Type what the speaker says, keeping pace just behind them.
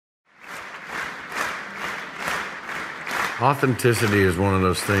Authenticity is one of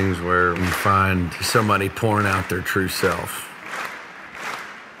those things where you find somebody pouring out their true self.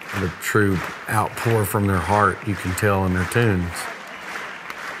 The true outpour from their heart, you can tell in their tunes.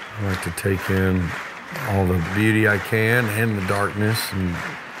 I like to take in all the beauty I can and the darkness, and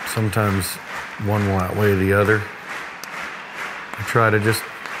sometimes one will outweigh the other. I try to just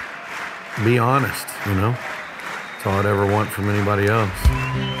be honest, you know? That's all I'd ever want from anybody else.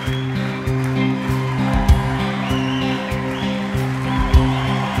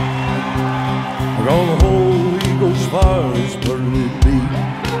 I got the Holy Ghost fires burning in me.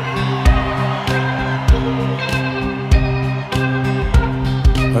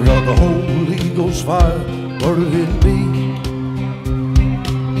 I got the Holy Ghost fire burning in me.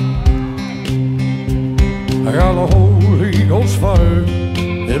 I got the Holy Ghost fire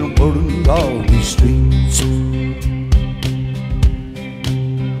and I'm burning all these streets.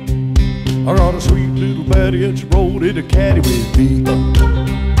 I got a sweet little baddie and she rode in a caddy with me.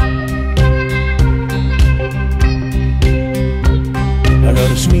 I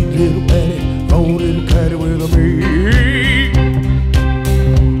got a sweet little baddie rode in a caddy with me.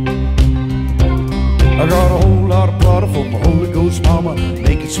 I got a whole lot of product from my Holy Ghost mama,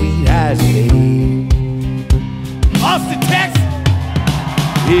 making sweet eyes today. Austin, Texas!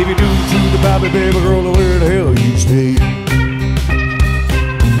 If you do the truth about me, baby girl, where the hell you stay?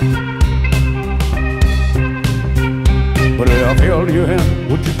 But if hell you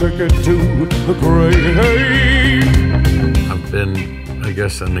have, would you take it to the grave? I've been, I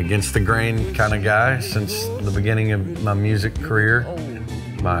guess, an against the grain kind of guy since the beginning of my music career.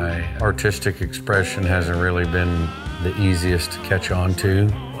 My artistic expression hasn't really been the easiest to catch on to.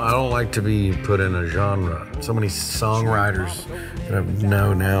 I don't like to be put in a genre. So many songwriters that I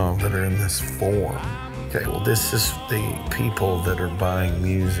know now that are in this form. Okay, well, this is the people that are buying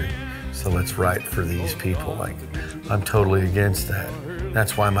music, so let's write for these people. Like, I'm totally against that.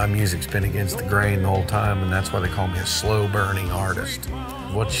 That's why my music's been against the grain the whole time, and that's why they call me a slow-burning artist.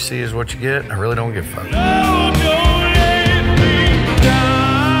 What you see is what you get. I really don't give a fuck.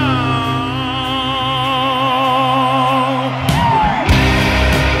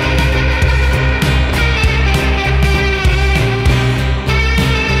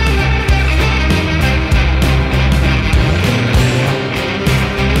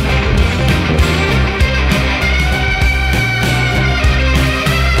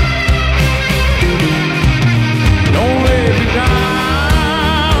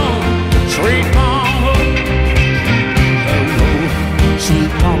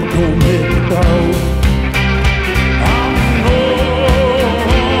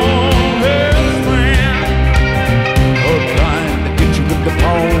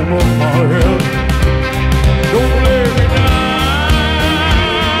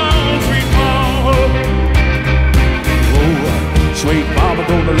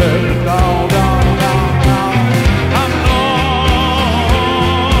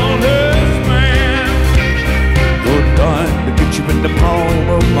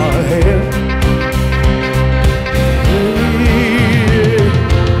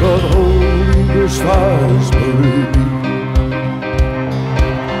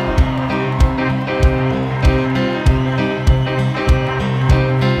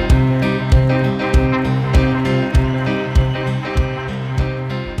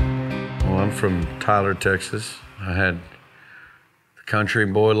 From Tyler, Texas. I had the country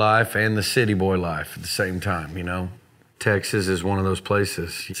boy life and the city boy life at the same time, you know. Texas is one of those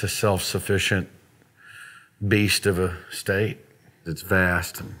places. It's a self-sufficient beast of a state. It's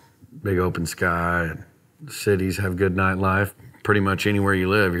vast and big open sky, and the cities have good nightlife. Pretty much anywhere you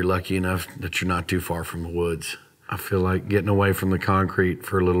live, you're lucky enough that you're not too far from the woods. I feel like getting away from the concrete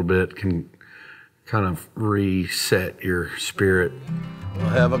for a little bit can kind of reset your spirit. We'll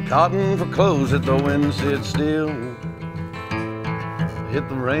have a cotton for clothes if the wind sits still. If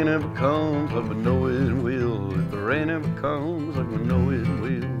the rain ever comes, like we know it will. If the rain ever comes, like we know it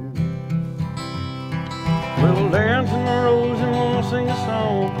will. We'll dance in the roads and we'll sing a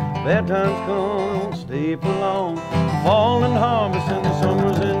song. Bad times come, won't stay for long. Fall and harvest and the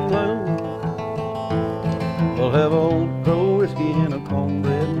summer's in bloom. We'll have Old Crow whiskey and a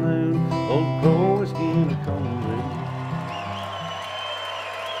cornbread moon. Old Crow whiskey and a cornbread.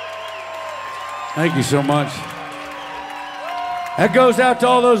 Thank you so much. That goes out to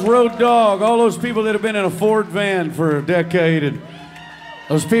all those road dogs, all those people that have been in a Ford van for a decade, and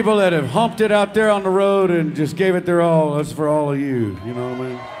those people that have humped it out there on the road and just gave it their all. That's for all of you, you know what I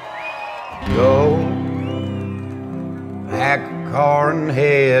mean? Go, pack a car and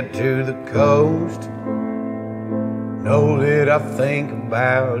head to the coast. Know that I think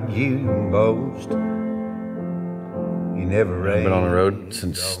about you most. You never I've been on the road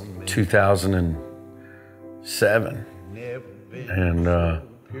since 2007. And,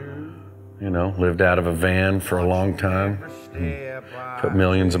 you know, lived out of a van for a long time. Put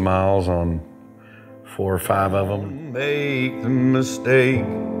millions of miles on 4 or 5 of them. Make the mistake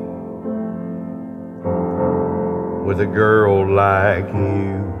with a girl like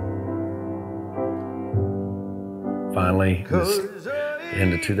you. Finally,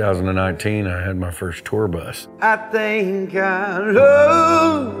 end of 2019, I had my first tour bus. I think I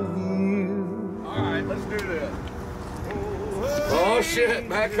love you. All right, let's do this. Oh shit,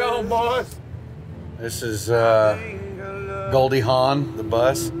 back home, boys. This is Goldie Hawn, the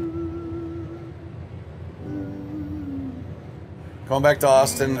bus. Going back to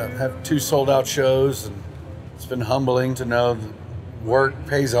Austin, I have 2 sold-out shows, and it's been humbling to know that work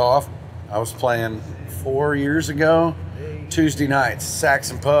pays off. I was playing 4 years ago, Tuesday nights,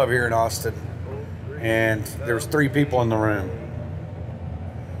 Saxon Pub here in Austin, and there was 3 people in the room.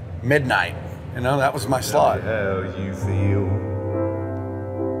 Midnight, you know, that was my slot. How you feel?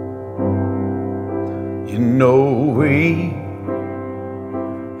 You know we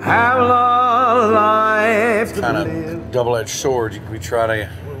have a lot of life to Kind live. of double-edged sword. We try to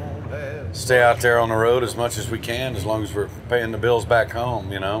stay out there on the road as much as we can, as long as we're paying the bills back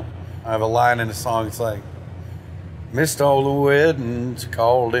home, you know. I have a line in the song, it's like, missed all the weddings,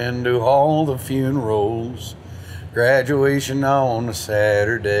 called in to all the funerals, graduation on a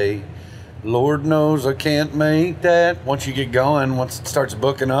Saturday. Lord knows I can't make that. Once you get going, once it starts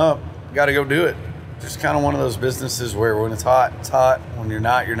booking up, you gotta go do it. Just kind of one of those businesses where when it's hot, it's hot. When you're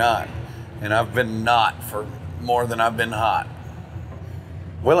not, you're not. And I've been not for more than I've been hot.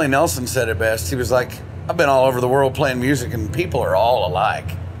 Willie Nelson said it best. He was like, I've been all over the world playing music and people are all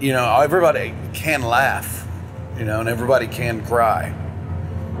alike. You know, everybody can laugh, you know, and everybody can cry.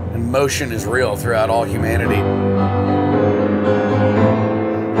 Emotion is real throughout all humanity.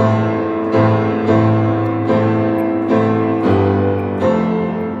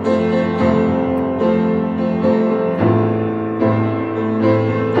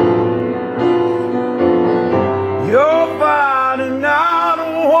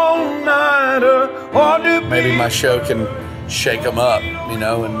 Maybe my show can shake them up, you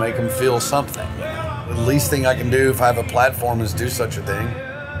know, and make them feel something. The least thing I can do if I have a platform is do such a thing.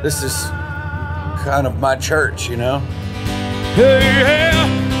 This is kind of my church, you know. Hey, yeah,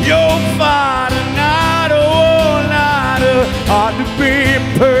 you'll find a night, oh, night, hard to be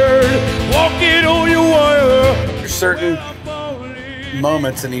heard, walking on your wire. There's certain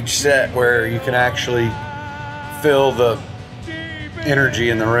moments in each set where you can actually feel the energy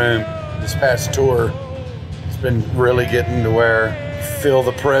in the room. This past tour, it's been really getting to where you feel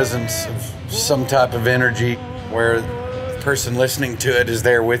the presence of some type of energy where the person listening to it is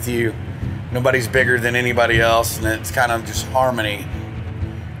there with you. Nobody's bigger than anybody else, and it's kind of just harmony,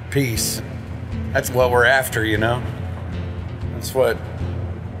 peace. That's what we're after, you know? That's what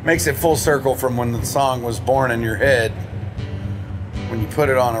makes it full circle from when the song was born in your head. When you put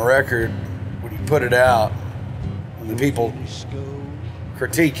it on a record, when you put it out, when the people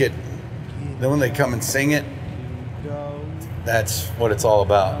critique it, then when they come and sing it, that's what it's all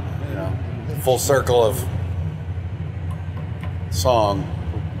about, you know? Full circle of song.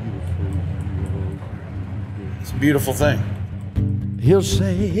 It's a beautiful thing. He'll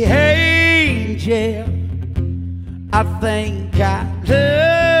say, hey, Angel, I think I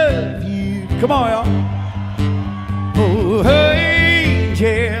love you. Come on, y'all. Oh, hey,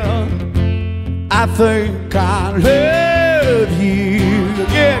 Angel, I think I love you.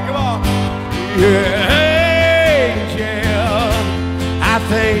 Yeah, come on. Yeah, Angel, I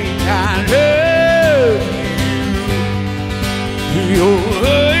think I love you.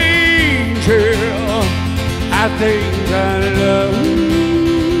 You're angel, I think I love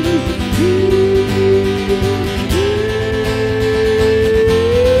you.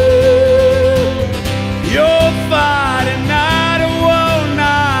 You're fighting night or all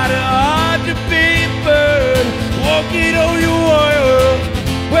night, hard to be burned, walking on your wire.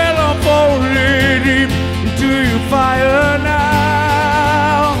 Well, I'm falling deep into your fire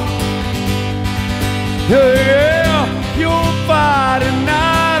now. Yeah, you're fighting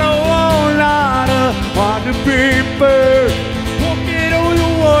night or all night, hard to be burned, walking on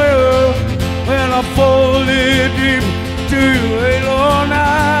your wire. Well, I'm falling deep to your halo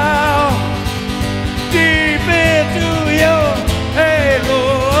now, deep into your halo.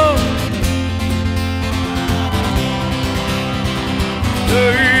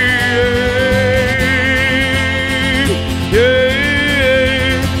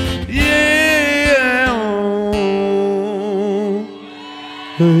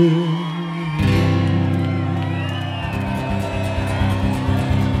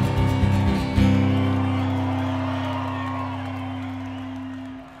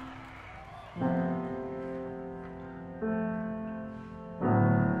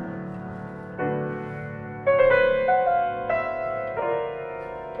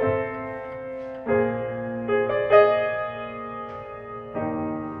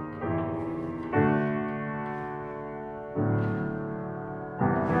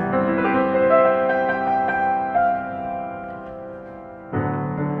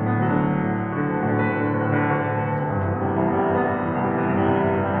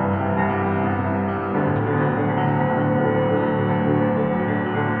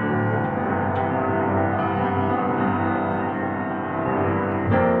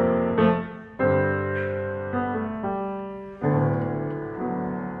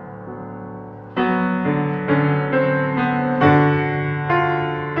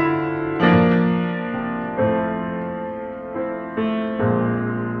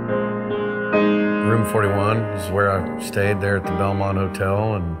 1041 is where I stayed there at the Belmont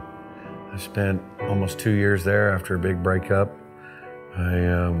Hotel, and I spent almost 2 years there after a big breakup.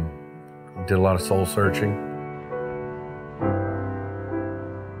 I did a lot of soul searching.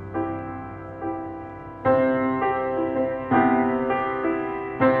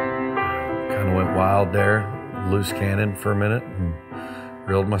 Kind of went wild there, loose cannon for a minute, and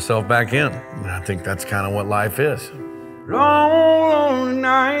reeled myself back in. And I think that's kind of what life is. Long, lonely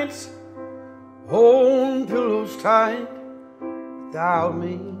nights, holding pillows tight without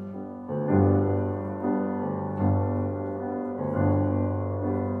me.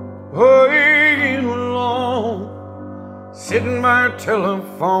 Waiting alone, sitting by a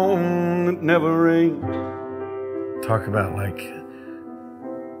telephone that never rings. Talk about like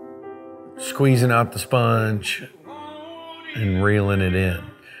squeezing out the sponge and reeling it in.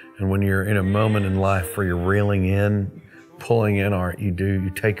 And when you're in a moment in life where you're reeling in, pulling in art, you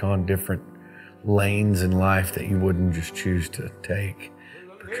take on different lanes in life that you wouldn't just choose to take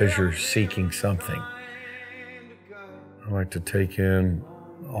because you're seeking something. I like to take in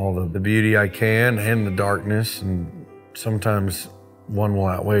all the beauty I can and the darkness, and sometimes one will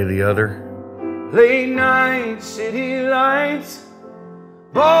outweigh the other. Late night city lights,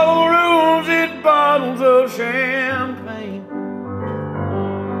 ballrooms and bottles of champagne.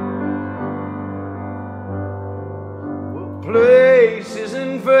 Places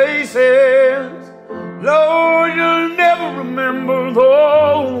and faces, Lord, you'll never remember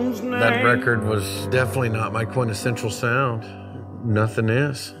those names. That record was definitely not my quintessential sound. Nothing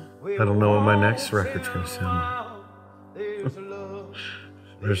is. I don't know what my next record's gonna sound like.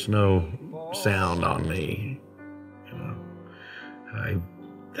 There's no sound on me. You know,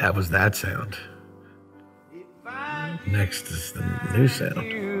 that was that sound. Next is the new sound.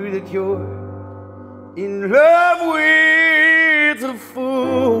 That you're in love with a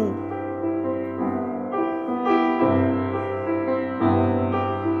fool.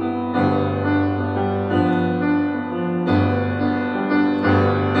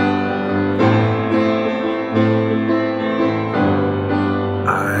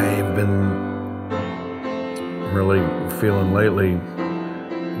 I've been really feeling lately,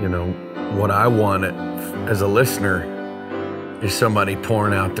 you know, what I want as a listener is somebody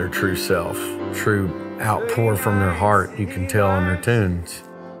pouring out their true self, true outpour from their heart. You can tell in their tunes.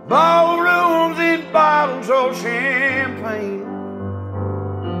 Ballrooms and bottles of champagne.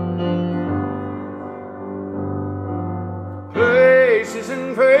 Places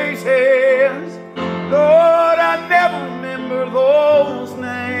and faces, Lord, I never remember those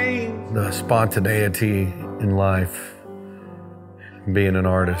names. The spontaneity in life, being an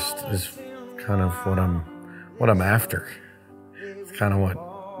artist, is kind of what I'm after. It's kind of what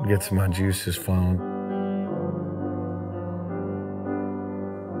gets my juices flowing.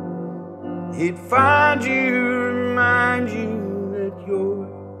 It finds you, reminds you that you're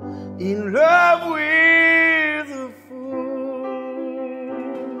in love with a fool.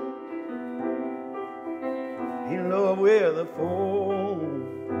 In love with a fool.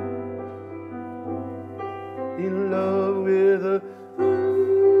 In love with a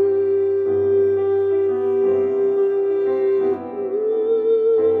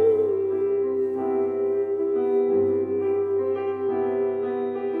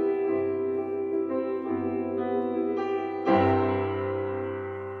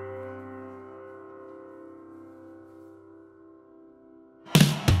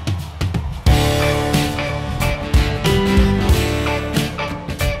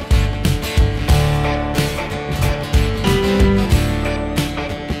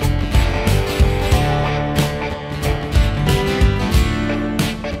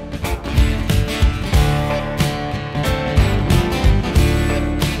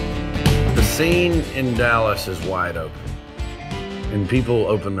The scene in Dallas is wide open, and people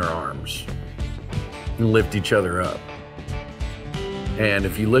open their arms and lift each other up. And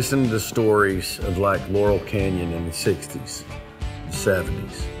if you listen to the stories of like Laurel Canyon in the 60s, the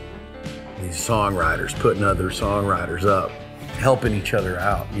 70s, these songwriters putting other songwriters up, helping each other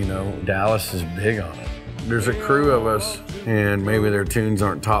out, you know, Dallas is big on it. There's a crew of us, and maybe their tunes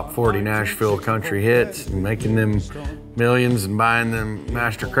aren't top 40 Nashville country hits and making them millions and buying them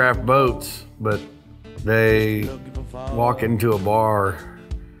Mastercraft boats, but they walk into a bar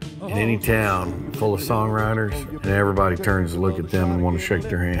in any town full of songwriters, and everybody turns to look at them and want to shake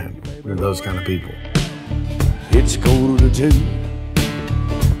their hand. They're those kind of people. it's cold to do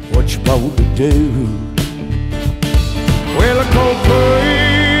what you're supposed to do. Well, a cold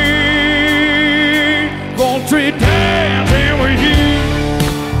parade, gonna treat dancing with you.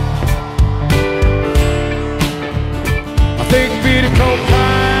 I think beat a cold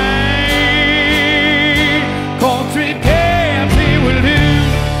pine,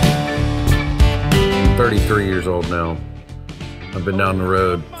 years old now. I've been down the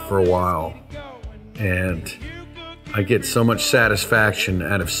road for a while, and I get so much satisfaction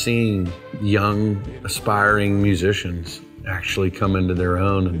out of seeing young, aspiring musicians actually come into their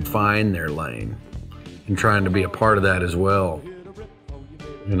own and find their lane, and trying to be a part of that as well.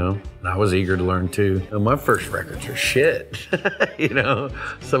 You know, and I was eager to learn too. And my first records are shit. You know,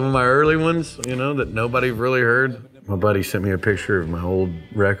 some of my early ones, you know, that nobody really heard. My buddy sent me a picture of my old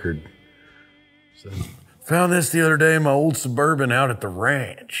record. Said, found this the other day in my old Suburban out at the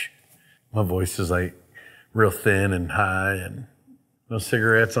ranch. My voice is like real thin and high, and no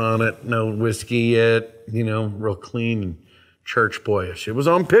cigarettes on it, no whiskey yet, you know, real clean and church boyish. It was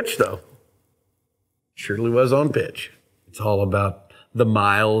on pitch though. Surely was on pitch. It's all about the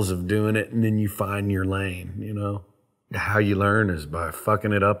miles of doing it, and then you find your lane, you know? How you learn is by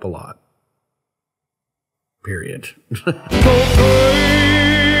fucking it up a lot. Period.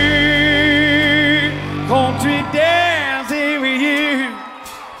 Country dancing with you.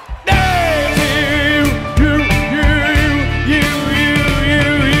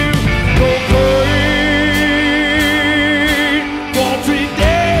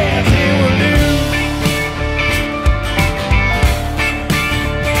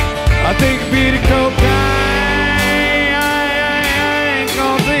 I think a bit of cocaine,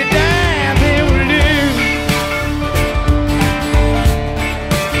 country dancing will do.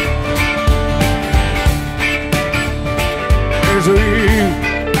 There's you.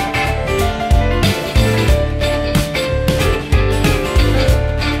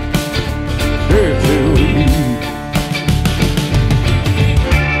 There's you.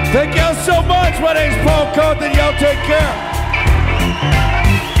 Thank y'all so much. My name's Paul Cauthen. Y'all take care.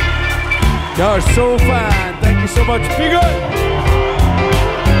 Y'all are so fine. Thank you so much. Be good.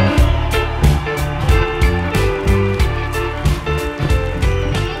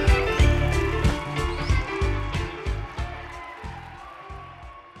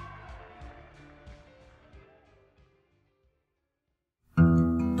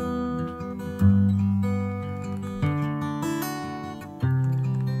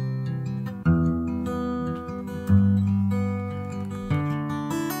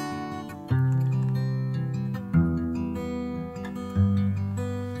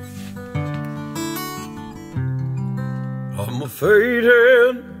 I'm a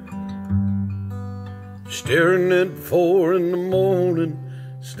faded, staring at 4 in the morning,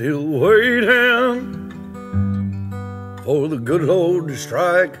 still waiting for the good Lord to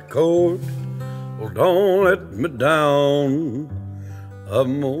strike a chord. Well, don't let me down.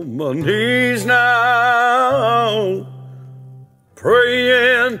 I'm on my knees now,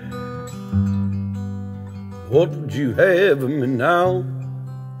 praying. What would you have of me now?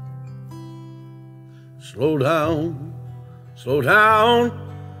 Slow down. Slow down,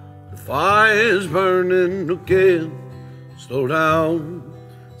 the fire's burning again. Slow down,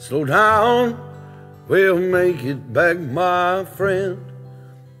 we'll make it back, my friend.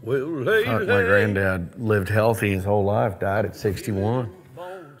 We'll lay My granddad lived healthy his whole life, died at 61.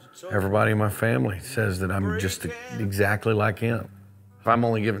 Everybody in my family says that I'm just exactly like him. If I'm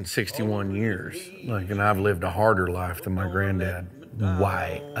only given 61 years, like, and I've lived a harder life than my granddad,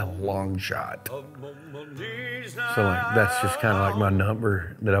 why a long shot? So like, that's just kind of like my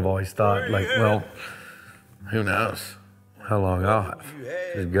number that I've always thought, like, well, who knows how long I'll have.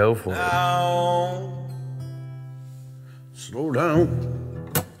 Just go for it. Slow down,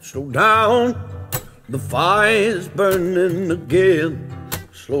 the fire's burning again.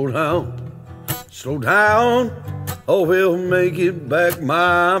 Slow down, oh, we'll make it back,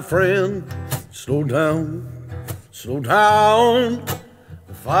 my friend. Slow down,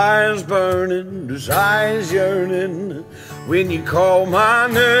 the fire's burning, desire's yearning. When you call my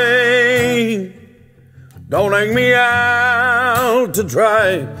name, don't hang me out to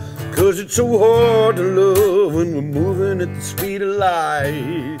dry, 'cause it's so hard to love when we're moving at the speed of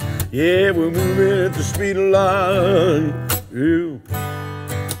light. Yeah, we're moving at the speed of light. Yeah.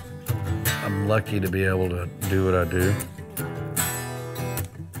 I'm lucky to be able to do what I do.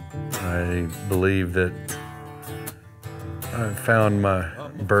 I believe that I found my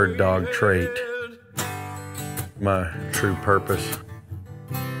bird dog trait, my true purpose.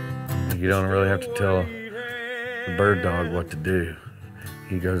 You don't really have to tell the bird dog what to do.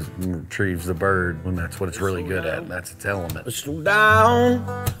 He goes and retrieves the bird when that's what it's really good at, and that's its element. Slow down,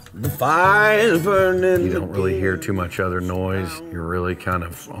 the fire's burning. You don't really hear too much other noise. You're really kind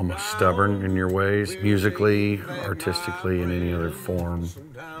of almost stubborn in your ways, musically, artistically, in any other form,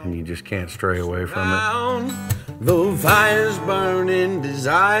 and you just can't stray away from it. The fire's burning,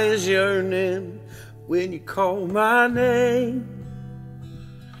 desire's yearning. When you call my name,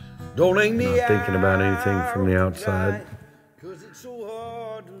 Don't hang me not thinking about anything from the out outside. 'cause it's so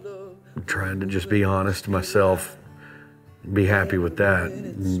hard to love. I'm trying to just be honest to myself, be happy with that.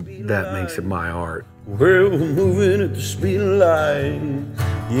 And that makes it my art. Well, we're moving at the speed of light.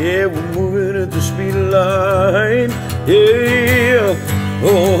 Yeah, we're moving at the speed of light. Yeah.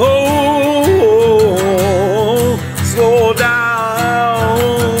 Oh, oh, oh, oh. Slow down.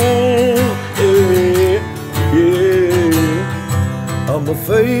 Yeah, yeah. I'm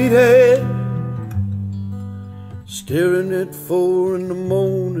faded, staring at 4 in the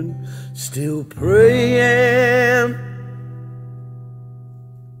morning, still praying.